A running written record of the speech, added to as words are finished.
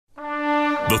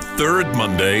The third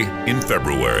Monday in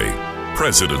February,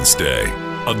 President's Day,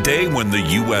 a day when the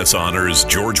U.S. honors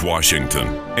George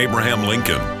Washington, Abraham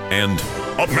Lincoln, and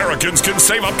Americans can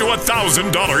save up to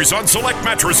 $1,000 on select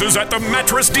mattresses at the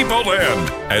Mattress Depot Land.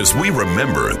 As we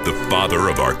remember the father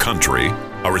of our country,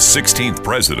 our 16th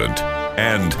president,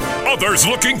 and others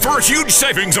looking for huge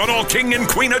savings on all king and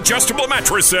queen adjustable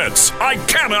mattress sets. I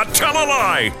cannot tell a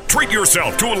lie. Treat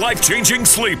yourself to a life-changing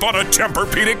sleep on a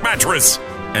Tempur-Pedic mattress.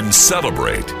 And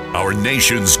celebrate our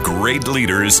nation's great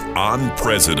leaders on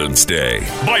President's Day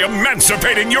by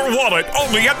emancipating your wallet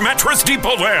only at Mattress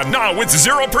Depot Land, now with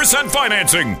 0%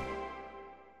 financing.